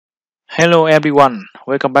Hello everyone,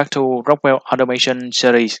 welcome back to Rockwell Automation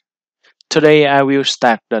series. Today I will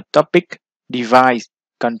start the topic Device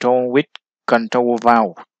Control with Control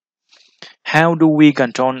Valve. How do we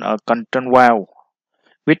control a control valve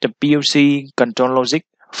with the PLC Controllogix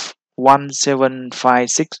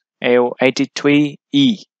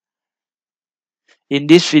L83E? In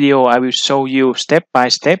this video I will show you step by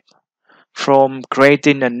step from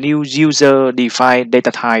creating a new user-defined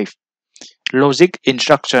data type, logic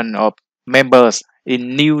instruction of members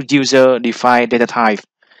in new user-defined data type,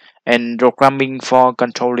 and programming for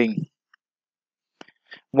controlling.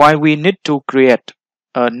 Why we need to create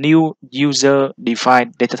a new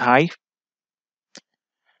user-defined data type?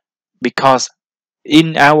 Because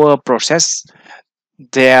in our process,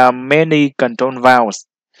 there are many control valves.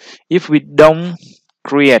 If we don't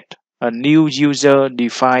create a new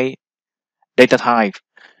user-defined data type,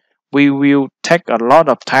 we will take a lot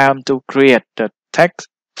of time to create the text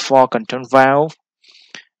for control valve.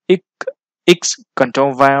 Each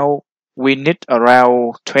control valve we need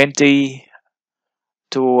around 20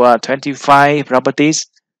 to 25 properties.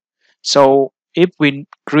 So if we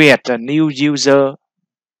create a new user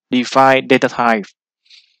defined data type,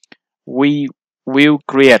 we will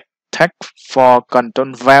create text for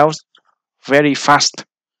control valves very fast.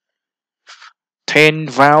 10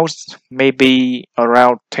 valves maybe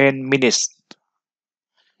around 10 minutes.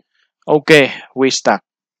 Okay, we start.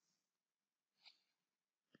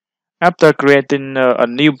 After creating a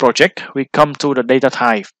new project, we come to the data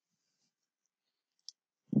type.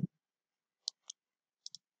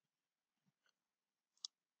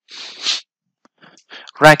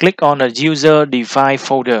 Right click on the user defined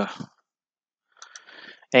folder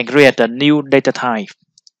and create a new data type.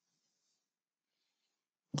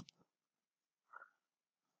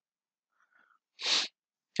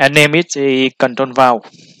 And name it a control valve.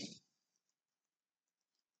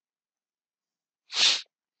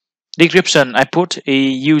 Description, I put a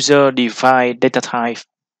user defined data type.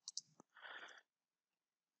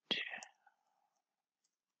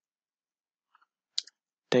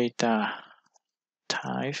 Data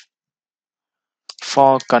type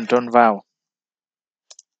for control valve.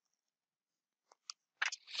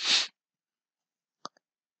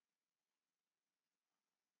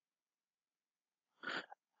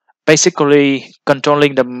 Basically,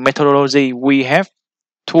 controlling the methodology, we have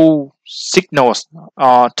two signals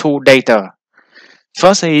or two data.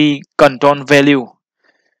 First is control value.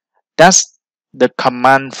 That's the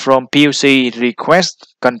command from PLC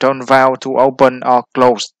request control valve to open or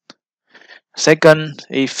close. Second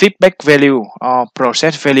is feedback value or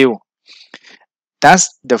process value.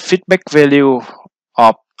 That's the feedback value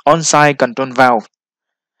of on-site control valve.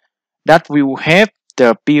 That will help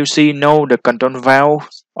the PLC know the control valve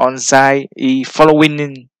on-site is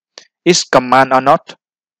following its command or not.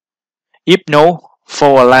 If no,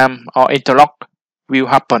 false alarm or interlock will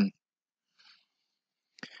happen.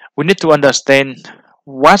 We need to understand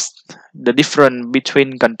what's the difference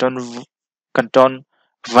between control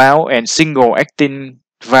valve and single acting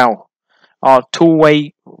valve or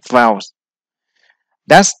two-way valves.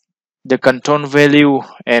 That's the control value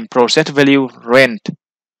and process value range.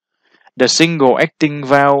 The single acting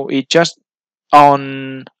valve is just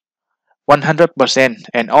on 100%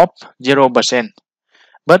 and off 0%,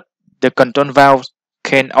 but the control valve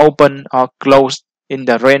can open or close in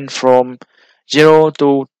the range from 0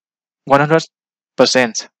 to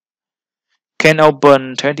 100%. Can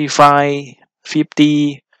open 25,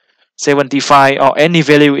 50, 75 or any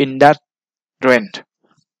value in that range.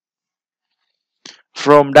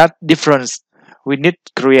 From that difference, we need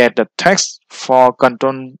to create the text for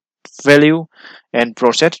control value and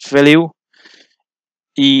process value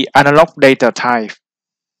is analog data type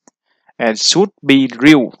and should be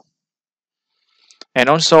real. And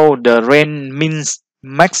also the range means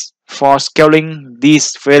max for scaling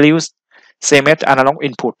these values, same as analog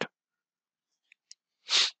input.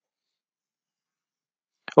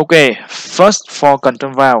 Okay, first for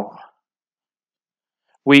control valve,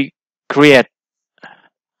 we create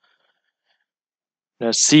the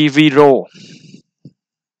CV row.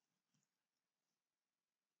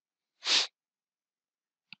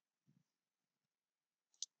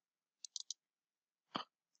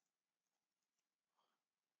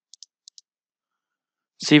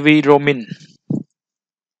 CV row min.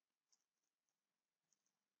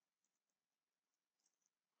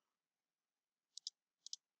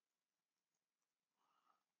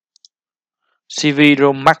 CV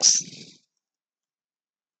row max.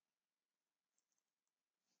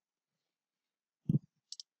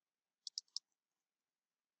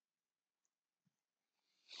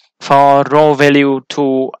 For raw value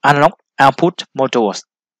to analog output modules,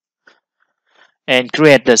 and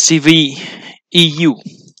create the CV EU.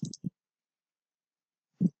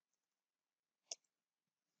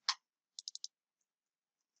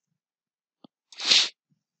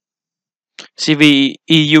 CV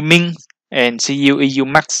EU min and CU EU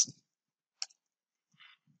max.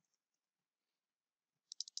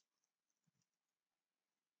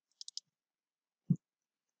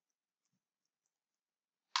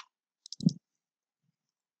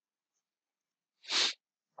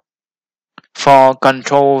 For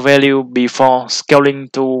control value before scaling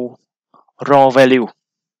to raw value.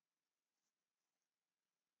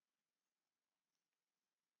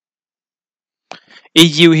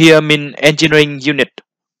 EU here means engineering unit.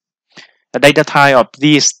 The data type of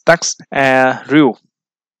these tags are real.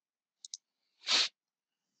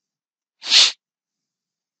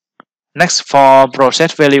 Next, for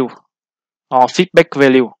process value or feedback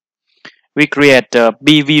value, we create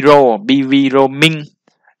BV row, BV row min,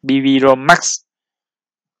 BV row max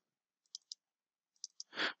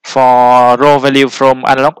for raw value from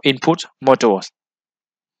analog input modules.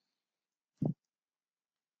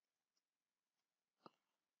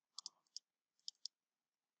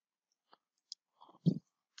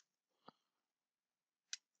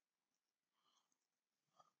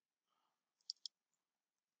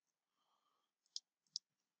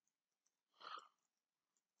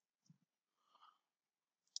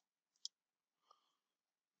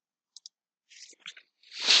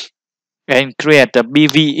 And create the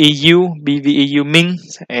BVEU, BVEU min,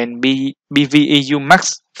 and BVEU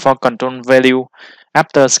max for control value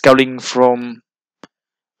after scaling from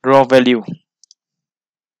raw value.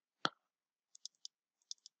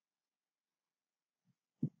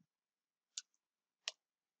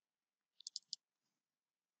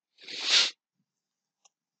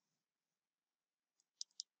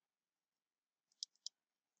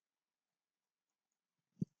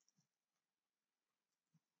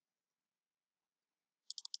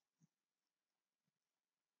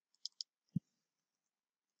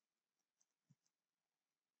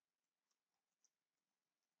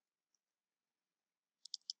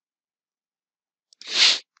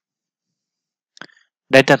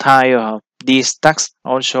 Data type of these tags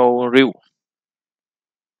also real.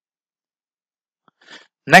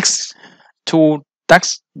 Next, two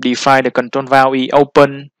tags define the control valve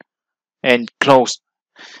open and close.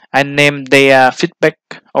 I name their feedback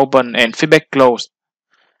open and feedback close.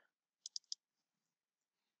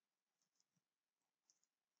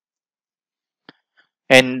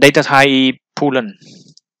 And data type boolean.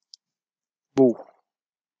 Bool.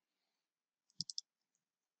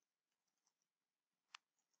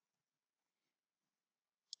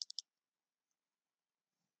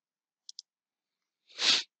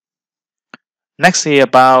 Next is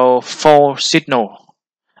about fall signal.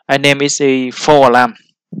 I name it a fall alarm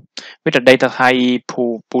with a data type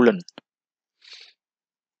boolean.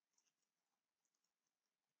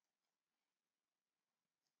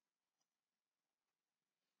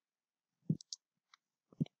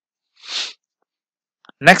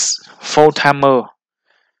 Next, fall timer.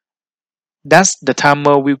 Thus, the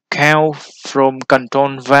timer will count from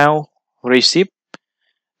control valve receive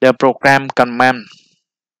the program command.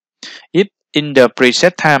 If in the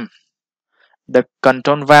preset time, the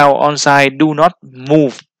control valve on site do not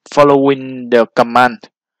move following the command,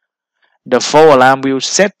 the fall alarm will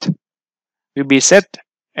be set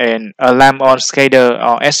and alarm on SCADA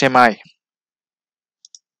or SMI.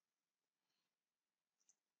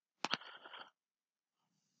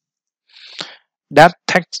 That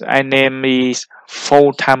text I name is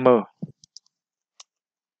fall timer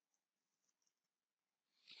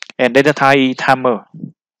and data type timer.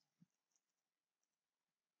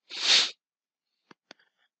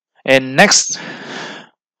 And next,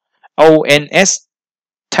 ONS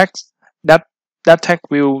text that text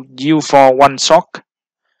will use for one sock.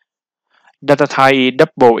 Data type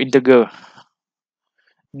double integer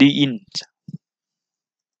dint.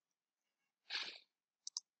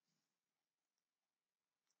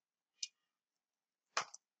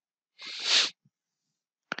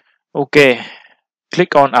 Okay,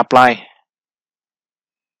 click on apply.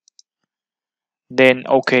 Then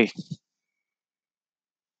okay.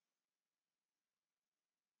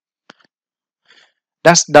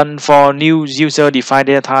 That's done for new user defined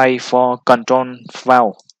data type for control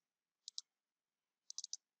valve.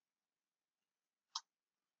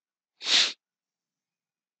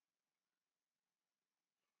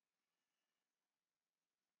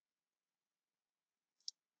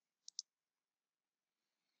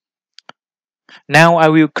 Now I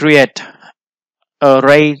will create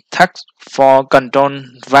array text for control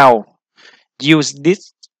valve. Use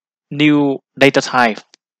this new data type.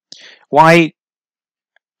 Why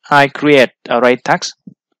I create array tags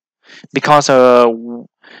because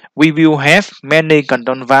we will have many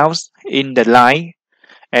control valves in the line,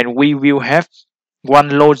 and we will have one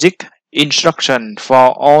logic instruction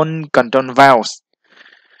for all control valves.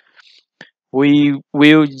 We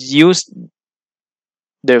will use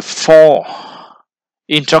the for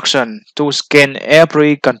instruction to scan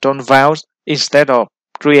every control valve instead of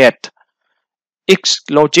create each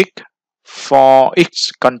logic for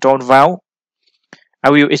each control valve. I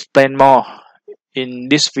will explain more in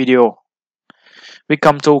this video. We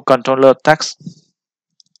come to controller tags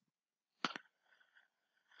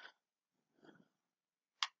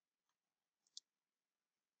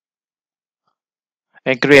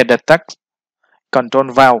and create the tag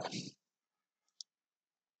control valve.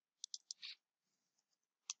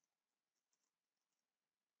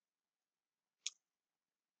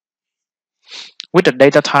 With the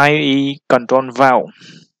data type is control valve.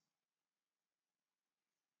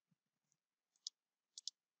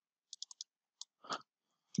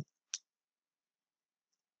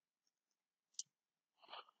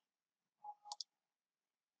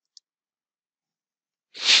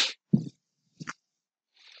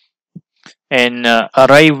 And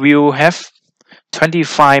array will have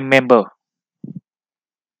 25 members.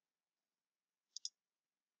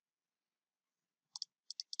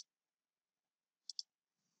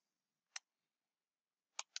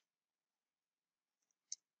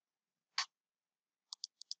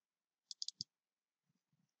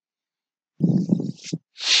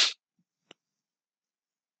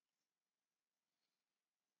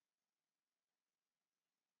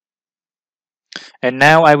 And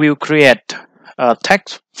now I will create a tag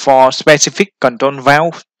for specific control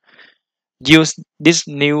valve. Use this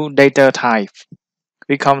new data type.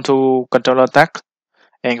 We come to controller tag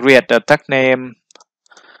and create a tag name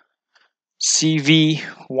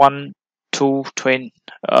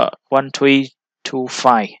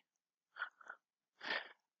CV1325.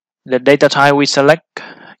 The data type we select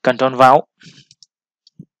control valve.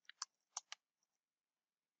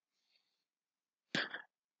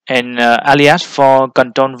 And alias for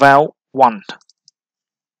control valve 1.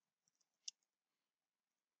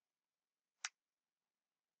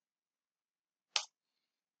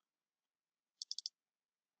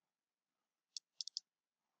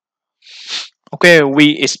 Okay,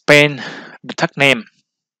 we expand the tag name,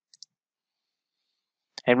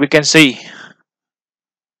 and we can see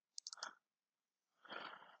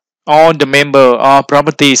all the member or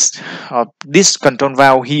properties of this control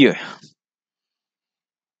valve here.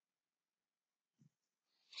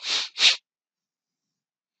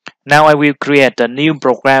 Now I will create a new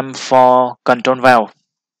program for control valve.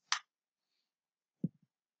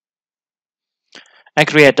 I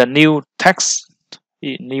create a new task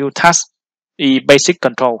basic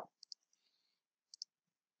control.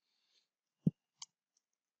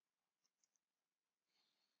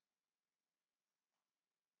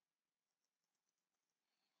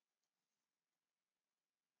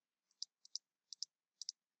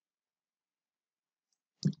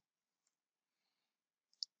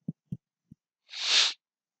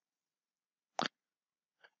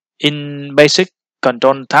 In basic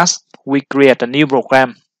control task, we create a new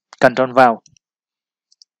program control valve.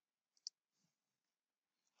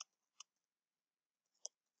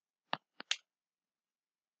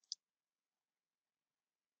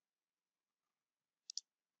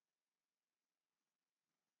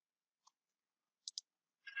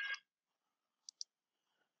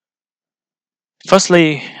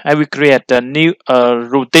 Firstly, I will create a new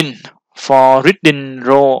routine for reading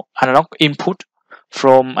raw analog input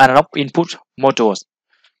from analog input modules.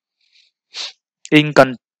 In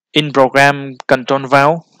program control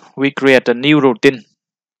valve, we create a new routine.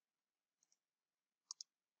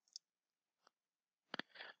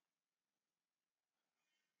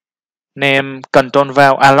 Name control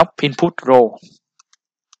valve analog input row.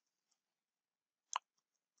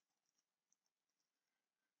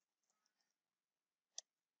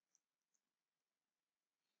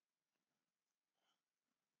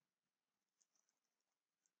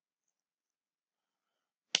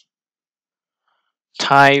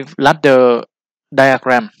 Type ladder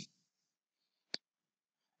diagram.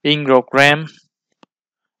 In program,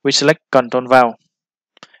 we select control valve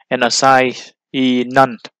and assign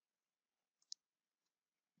none.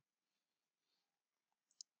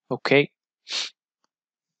 Okay.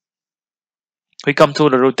 We come to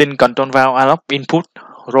the routine control valve analog input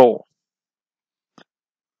row.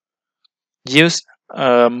 Use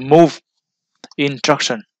move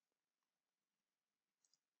instruction.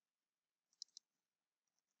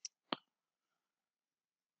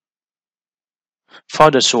 For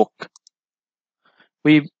the switch,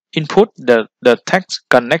 We input the text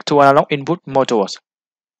connect to analog input motors.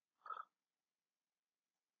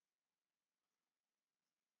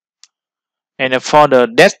 And for the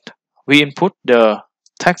depth, we input the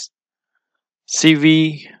text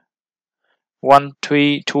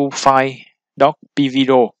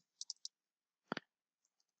CV1325.pvro.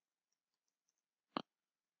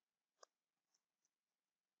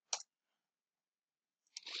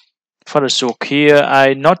 For the sook here,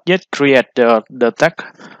 I not yet create the text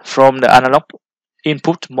from the analog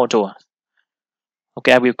input motor.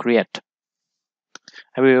 Okay, I will create.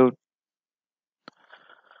 I will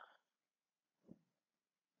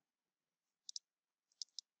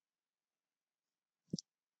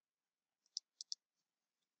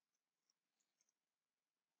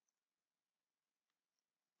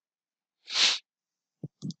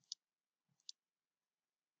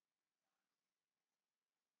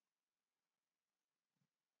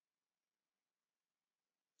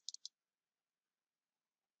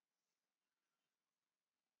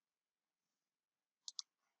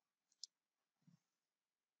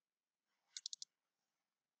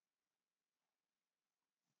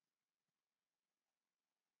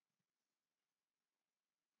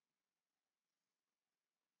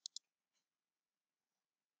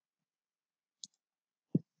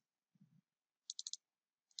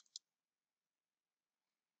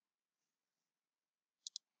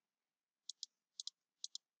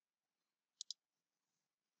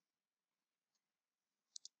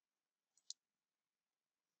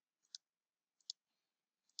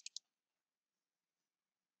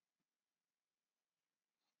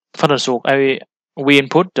for the sook, we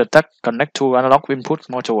input the text connect to analog input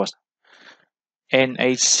motors.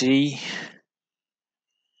 NAC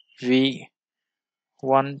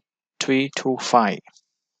V1325.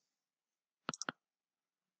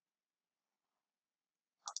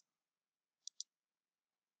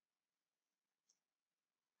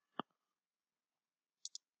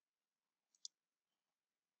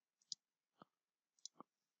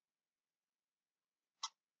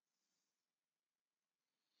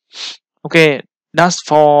 Okay, that's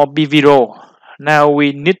for BVRO. Now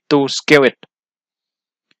we need to scale it.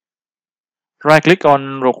 Right click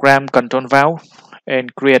on program control valve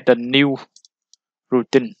and create a new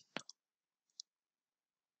routine.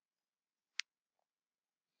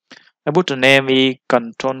 I put the name is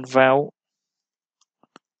control valve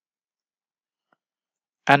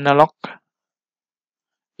analog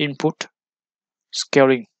input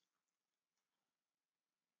scaling.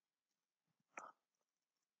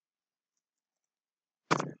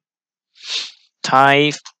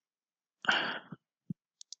 Type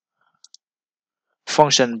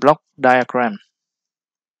function block diagram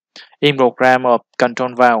in program of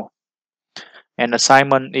control valve and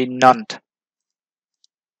assignment in none.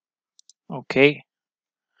 Okay,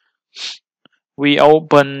 we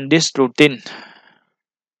open this routine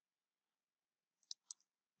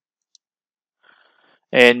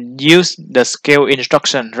and use the scale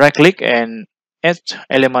instruction. Right click and add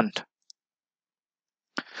element.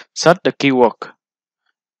 Set the keyword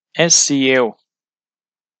SCL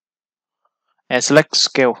and select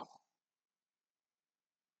scale.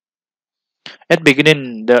 At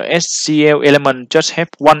beginning, the SCL element just have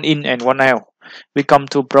one in and one out. We come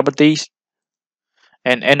to properties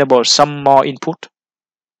and enable some more input.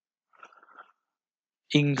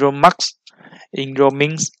 Ingro max, Ingro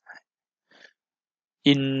min,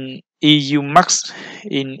 in EU max,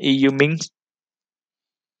 in EU min,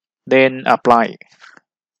 then apply.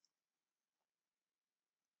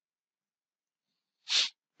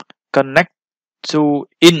 Connect to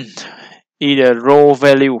in either row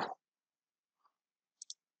value.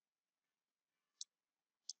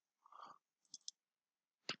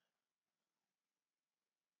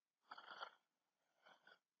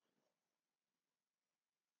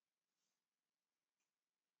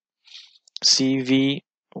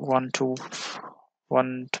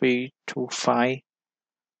 CV1325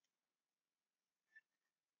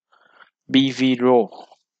 BV row.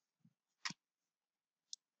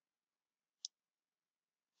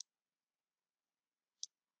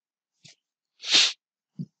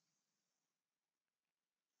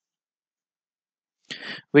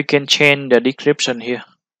 We can change the description here.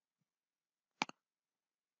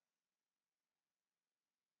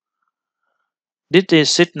 This is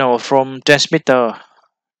signal from transmitter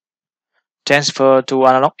transfer to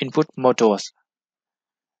analog input motors.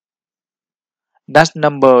 That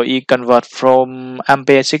number is convert from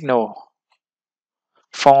ampere signal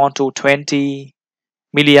 4 to 20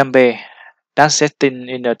 milliampere. That's setting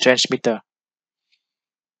in the transmitter.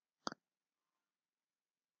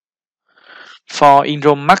 For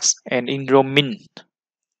Ingro max and Ingro min,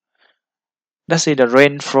 Let's see the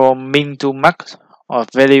range from min to max of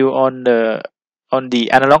value on the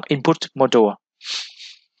analog input module.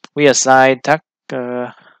 We assign tag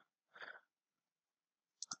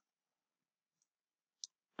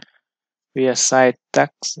we assign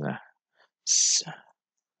tags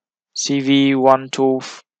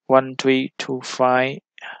CV121325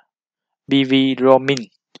 BV roaming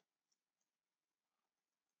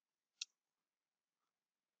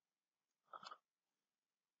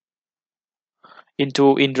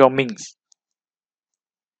into in roaming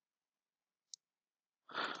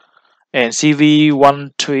and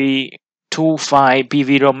CV1325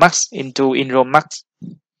 BV romax into in romax.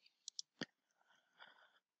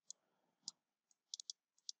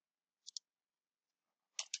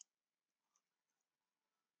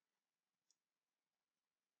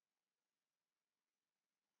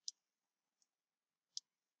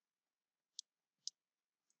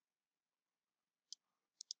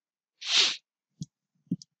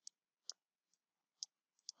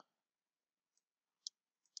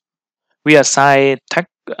 We assign tag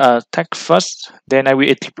first, then I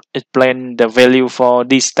will explain the value for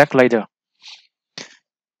this tag later.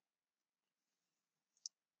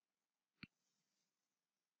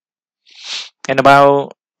 And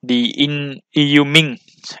about the in EU min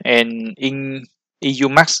and in EU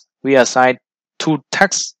max, we assign two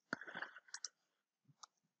tags.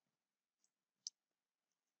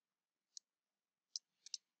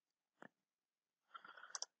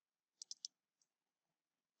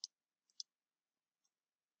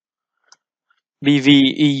 BV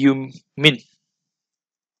EU min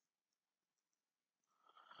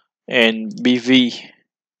and BV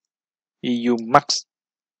EU max.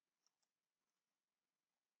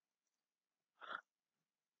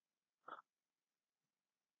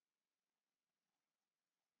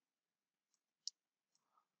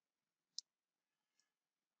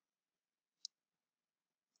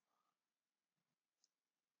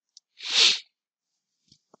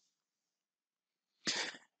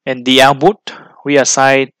 And the output, we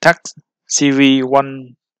assign tag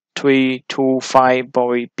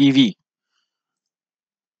CV1325.pv.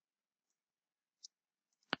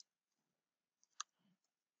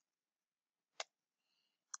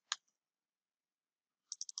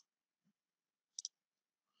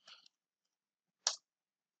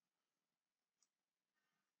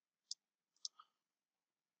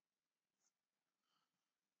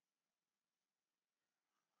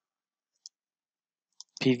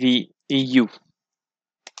 PV EU.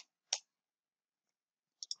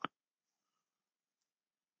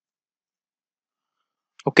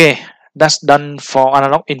 Okay, that's done for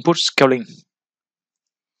analog input scaling.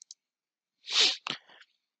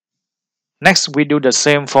 Next, we do the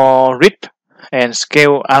same for read and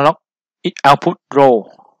scale analog output row.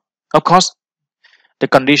 Of course, the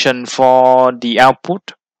condition for the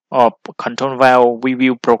output of control valve we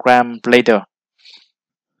will program later.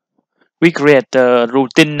 We create the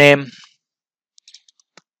routine name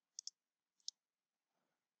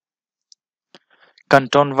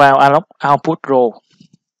control valve analog output row.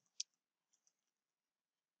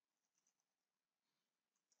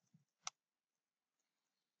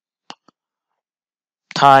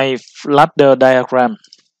 Type ladder diagram.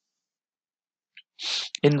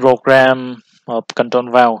 In program of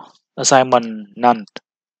control valve assignment none.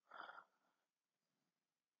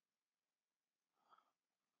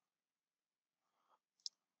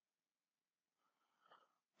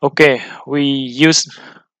 Okay, we use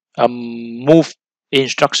a move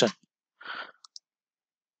instruction.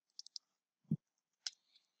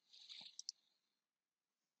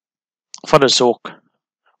 For the soak,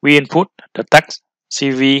 we input the text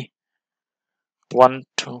CV125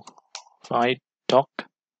 dot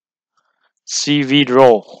CV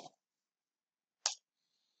row.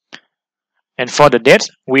 And for the date,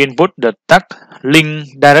 we input the tag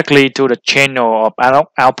link directly to the channel of analog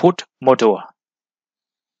output module.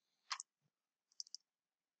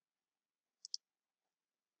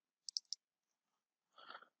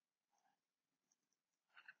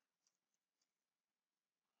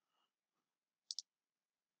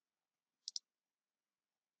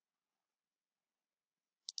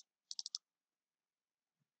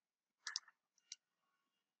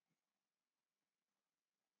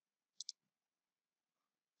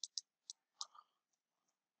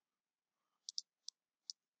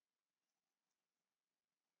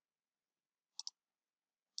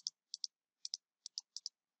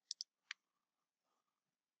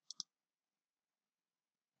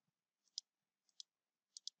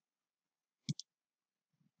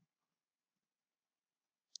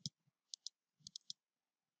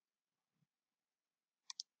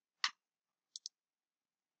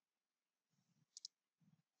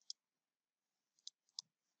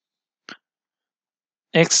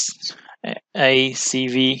 XACV.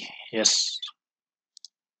 Yes.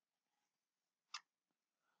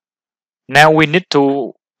 Now we need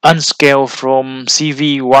to unscale from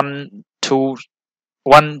CV1 to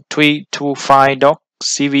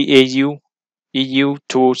 1325.cvau EU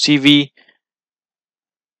to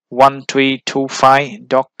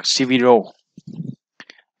CV1325.cv.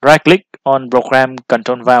 Right click on Program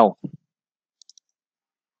Control Valve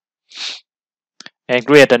and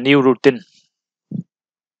create a new routine.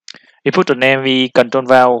 Input the name we control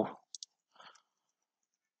valve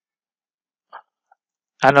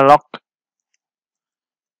analog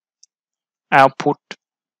output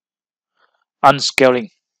unscaling.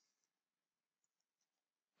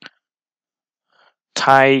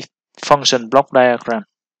 Type function block diagram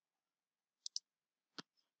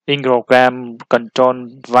in program control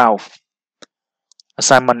valve.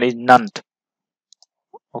 Assignment is none.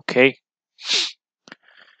 Okay.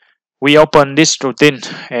 We open this routine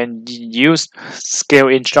and use scale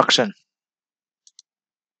instruction.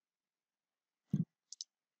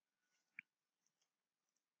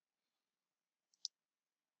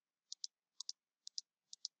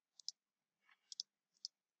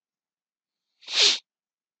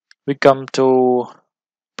 We come to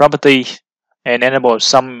property and enable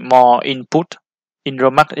some more input in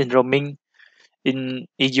Romax, in Romin, in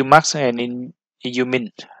EUMax and in EUMin,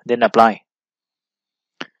 then apply.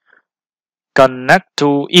 Connect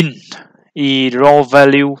to in raw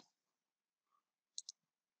value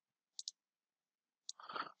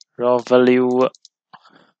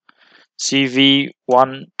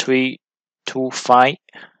CV1325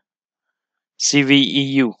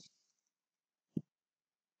 CVEU.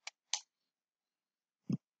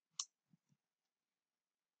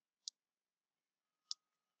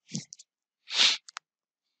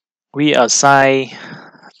 We assign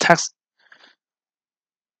text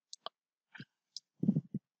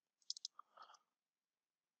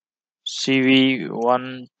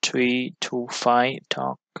CV1325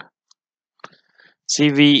 talk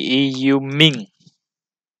CVEU min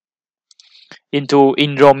into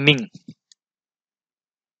inrom min.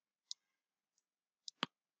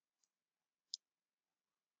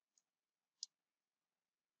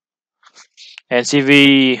 And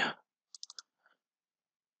CV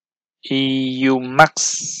EU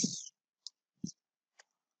max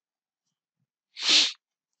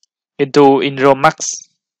into inrom max.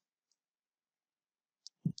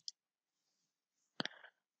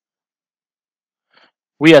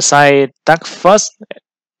 We assign tag first,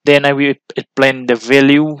 then I will explain the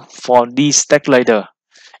value for this tag later.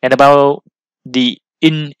 And about the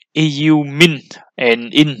in EU min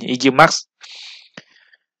and in EU max,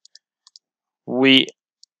 we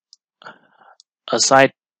assign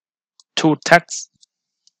two tags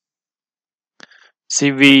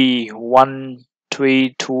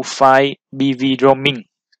CV1325 BV roaming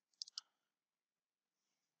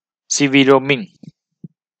CV roaming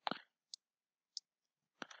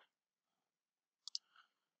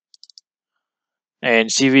and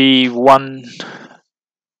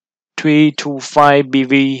CV1325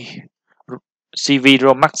 BV CV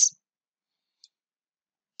romax.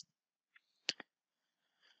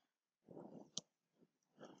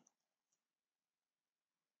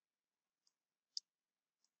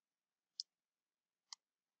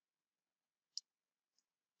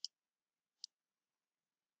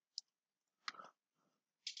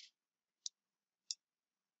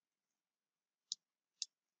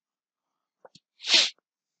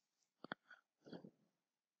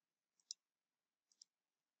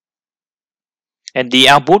 And the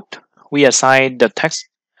output, we assign the text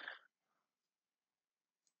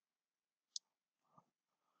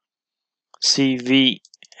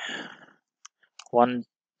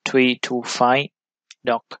CV1325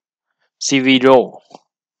 dot CV row.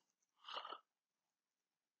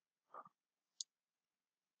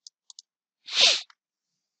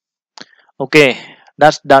 Okay,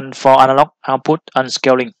 that's done for analog output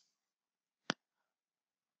unscaling.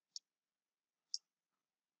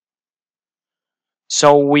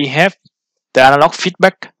 So we have the analog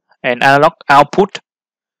feedback and analog output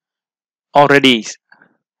already.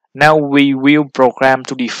 Now we will program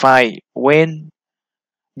to define when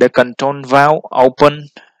the control valve open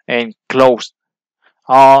and close,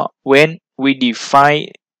 or when we define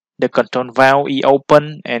the control valve is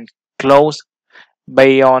open and close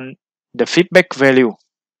based on the feedback value.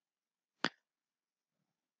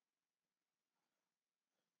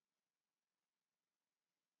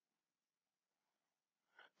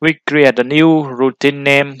 We create a new routine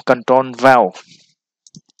named control valve.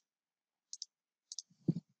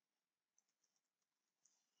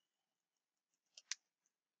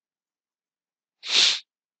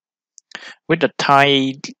 with a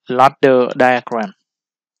tie ladder diagram.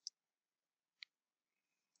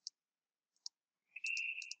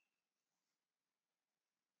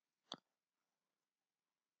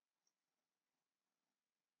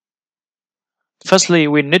 Firstly,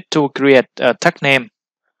 we need to create a tag name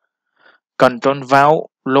control valve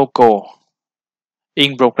local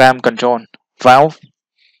in program control valve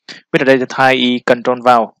with a data type E control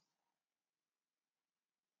valve.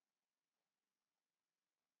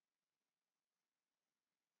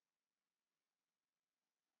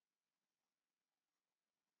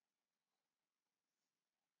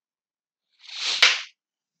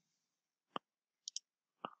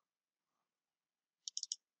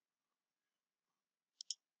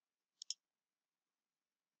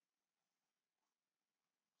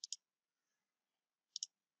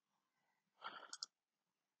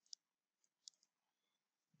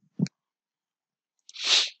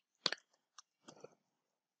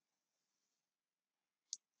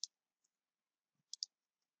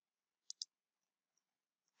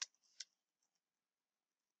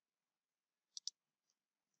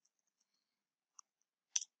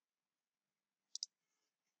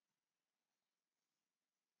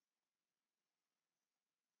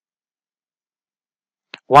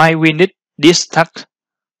 Why we need this tag?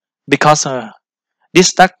 Because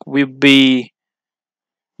this tag will be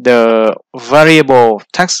the variable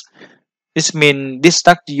text. This means this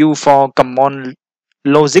tag used for command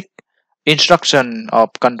logic instruction of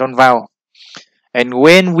control valve. And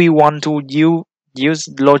when we want to use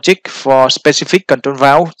logic for specific control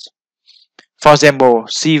valves, for example,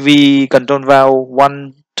 CV control valve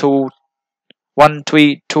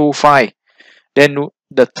 1325, then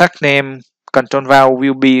the tag name control valve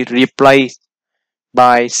will be replaced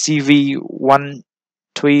by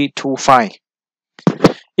CV1325.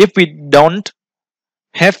 If we don't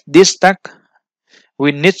have this tag,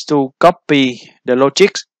 we need to copy the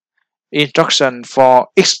logic instruction for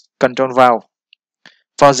each control valve.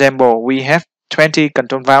 For example, we have 20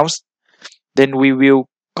 control valves, then we will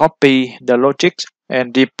copy the logic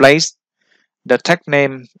and replace the tag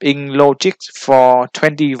name in logic for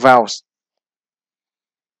 20 valves.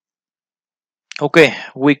 Okay,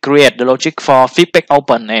 we create the logic for feedback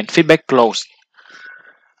open and feedback close.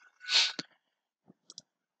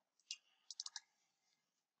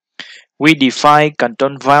 We define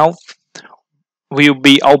control valve will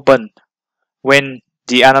be open when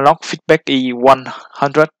the analog feedback is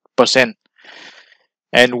 100%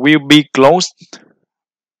 and will be closed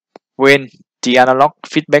when the analog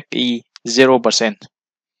feedback is 0%.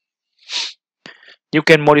 You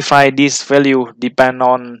can modify this value depend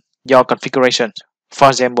on your configuration. For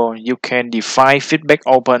example, you can define feedback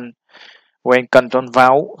open when control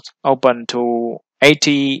valve open to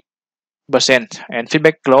 80% and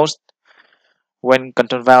feedback closed when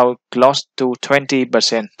control valve closed to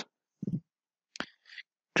 20%.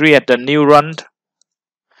 Create a new run.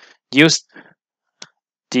 Use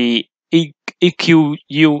the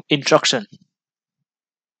EQU instruction.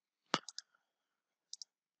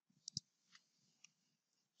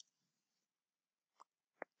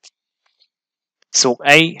 So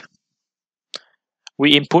A,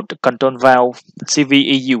 we input control valve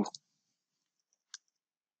CVEU.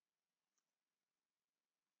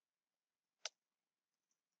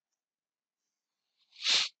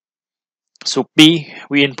 So B,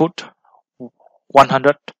 we input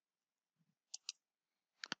 100.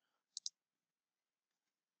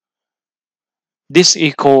 This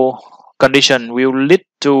echo condition will lead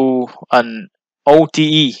to an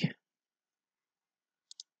OTE.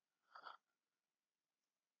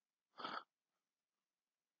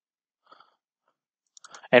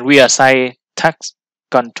 And we assign text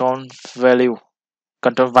control valve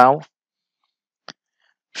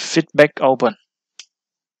feedback open.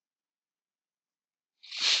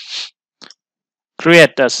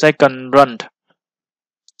 Create a second run.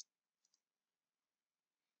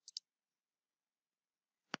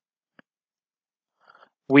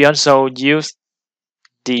 We also use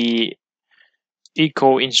the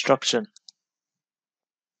echo instruction.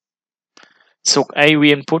 So A,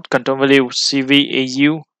 we input control value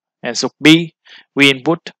CVEU, and so B, we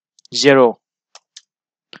input 0.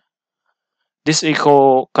 This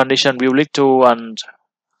echo condition will lead to an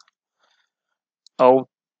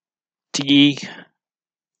OTE,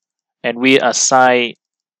 and we assign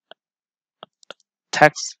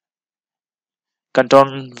text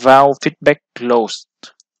control valve feedback closed.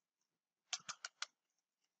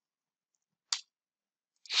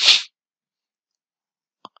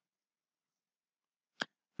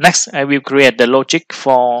 Next, I will create the logic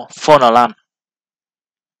for phone alarm.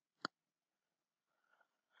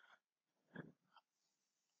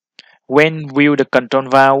 When will the control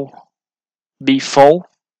valve be full?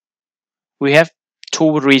 We have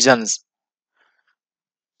two reasons.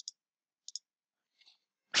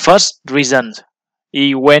 First reason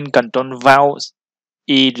is when control valve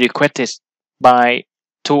is requested by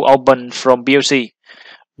to open from PLC,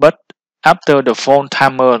 but after the phone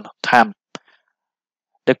timer time,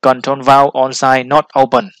 the control valve on site not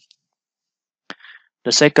open.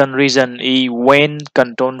 The second reason is when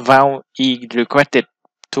control valve is requested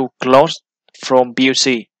to close from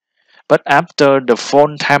PLC, but after the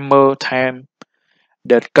phone timer time,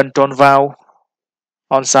 the control valve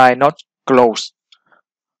on site not closed.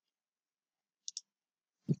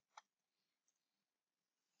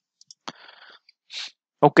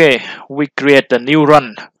 Okay, we create a new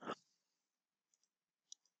run.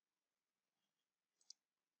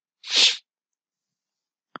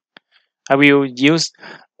 I will use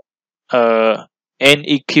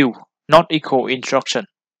NEQ, not equal instruction,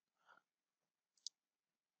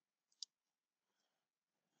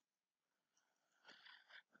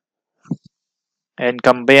 and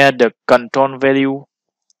compare the control value,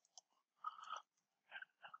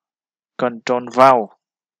 control valve,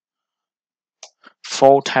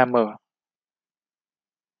 full timer,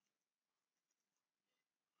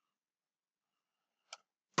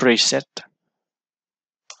 preset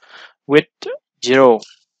with 0.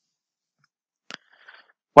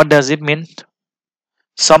 What does it mean?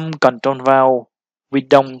 Some control valve we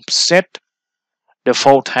don't set the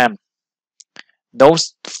full time.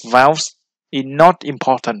 Those valves is not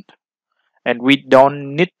important, and we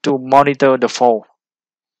don't need to monitor the fault.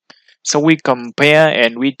 So we compare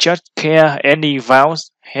and we just care any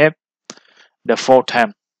valves have the fault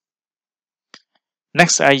time.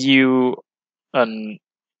 Next, I use an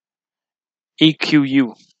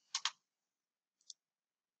EQU.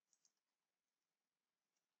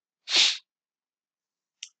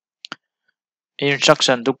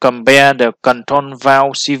 Instruction to compare the control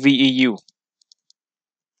valve CVEU.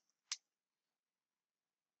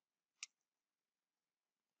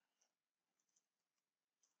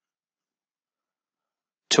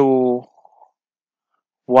 To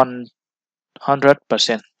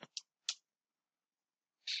 100%.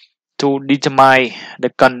 To determine the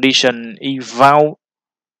condition if valve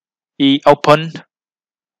is open.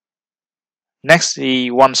 Next is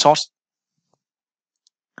one source.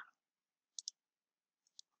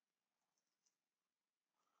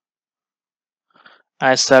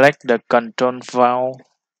 I select the control valve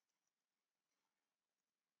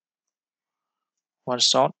one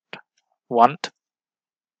shot want.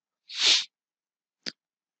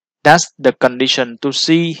 That's the condition to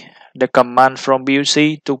see the command from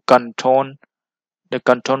PLC to control the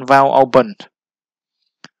control valve open.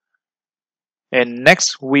 And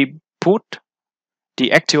next we put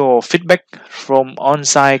the actual feedback from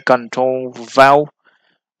on-site control valve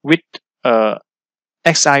with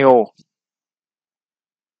XIO.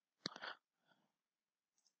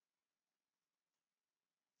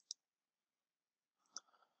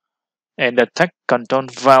 And the tech control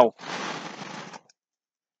valve.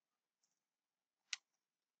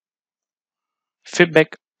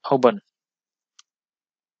 Feedback open.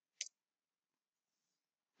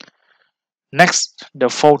 Next, the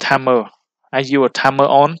full timer. I use a timer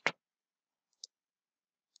on.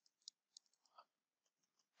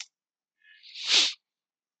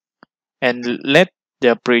 And let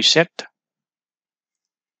the preset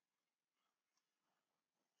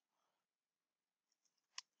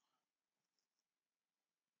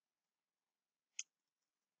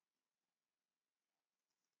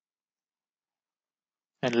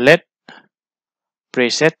and let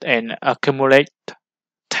preset and accumulate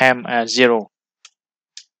time at 0.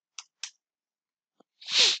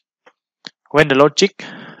 When the logic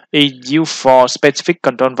is used for specific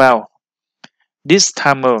control valve, this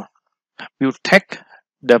timer will take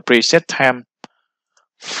the preset time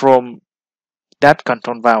from that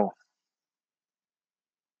control valve.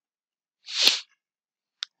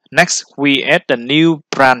 Next, we add a new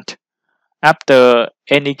branch after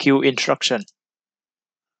NEQ instruction.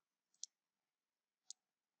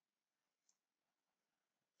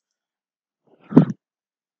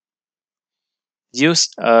 Use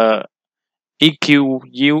a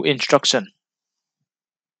EQU instruction.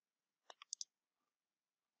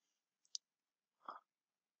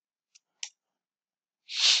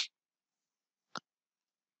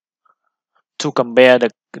 To compare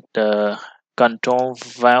the control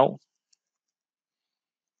valve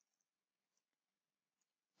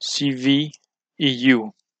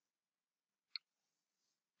CVEU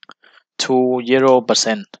to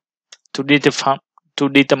 0% to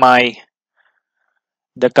determine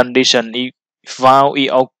the condition if valve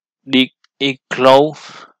is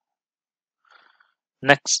close.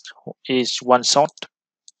 Next is one shot.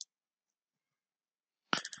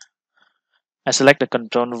 I select the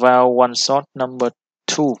control valve one shot number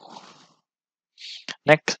 2.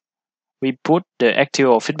 Next, we put the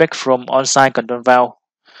actual feedback from on-site control valve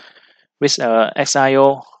with a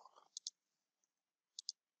XIO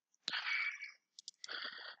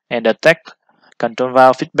and the tag control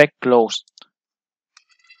valve feedback close.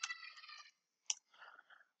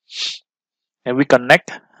 And we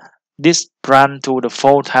connect this branch to the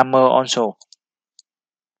fault hammer also.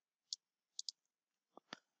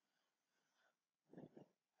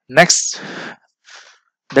 Next,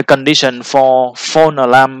 the condition for phone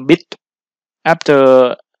alarm bit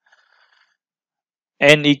after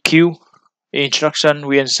NEQ instruction,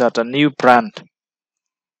 we insert a new branch.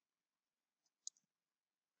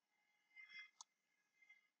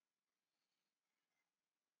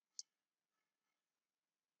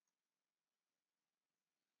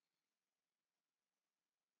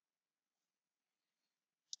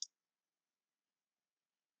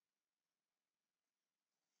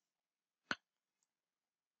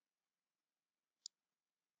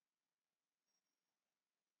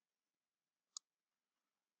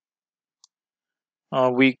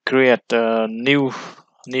 We create a new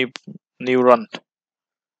run.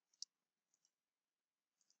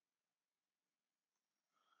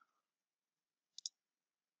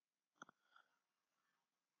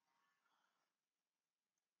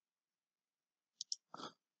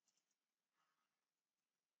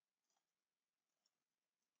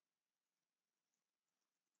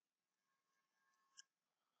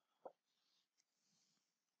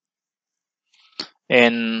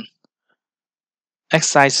 And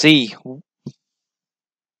XIC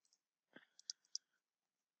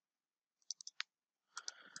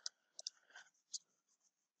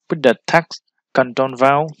with the text control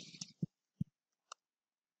valve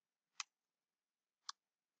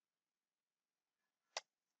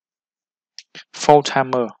fault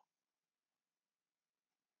hammer.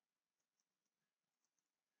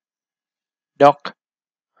 Doc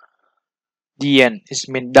the end is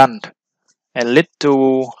been done and lead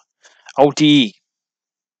to OTE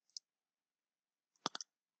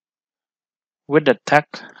with the tag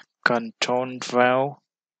control valve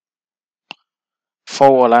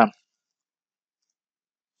fault alarm.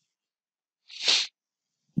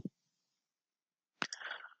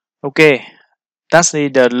 Okay, that's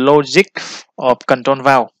the logic of control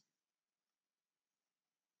valve.